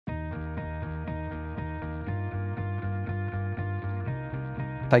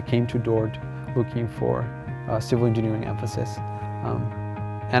I came to Dordt looking for a civil engineering emphasis,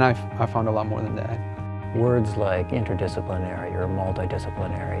 and I found a lot more than that. Words like interdisciplinary or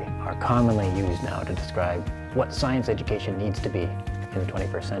multidisciplinary are commonly used now to describe what science education needs to be in the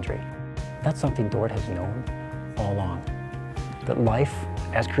 21st century. That's something Dordt has known all along, that life,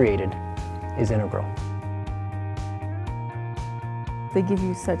 as created, is integral. They give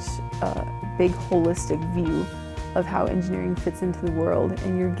you such a big holistic view of how engineering fits into the world,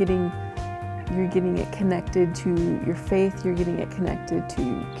 and you're getting it connected to your faith, you're getting it connected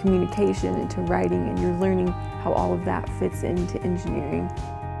to communication and to writing, and you're learning how all of that fits into engineering.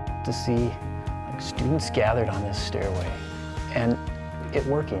 To see students gathered on this stairway and it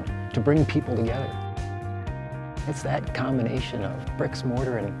working to bring people together. It's that combination of bricks,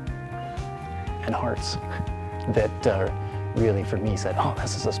 mortar, and hearts that really, for me, said, oh,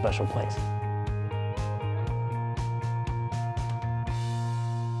 this is a special place.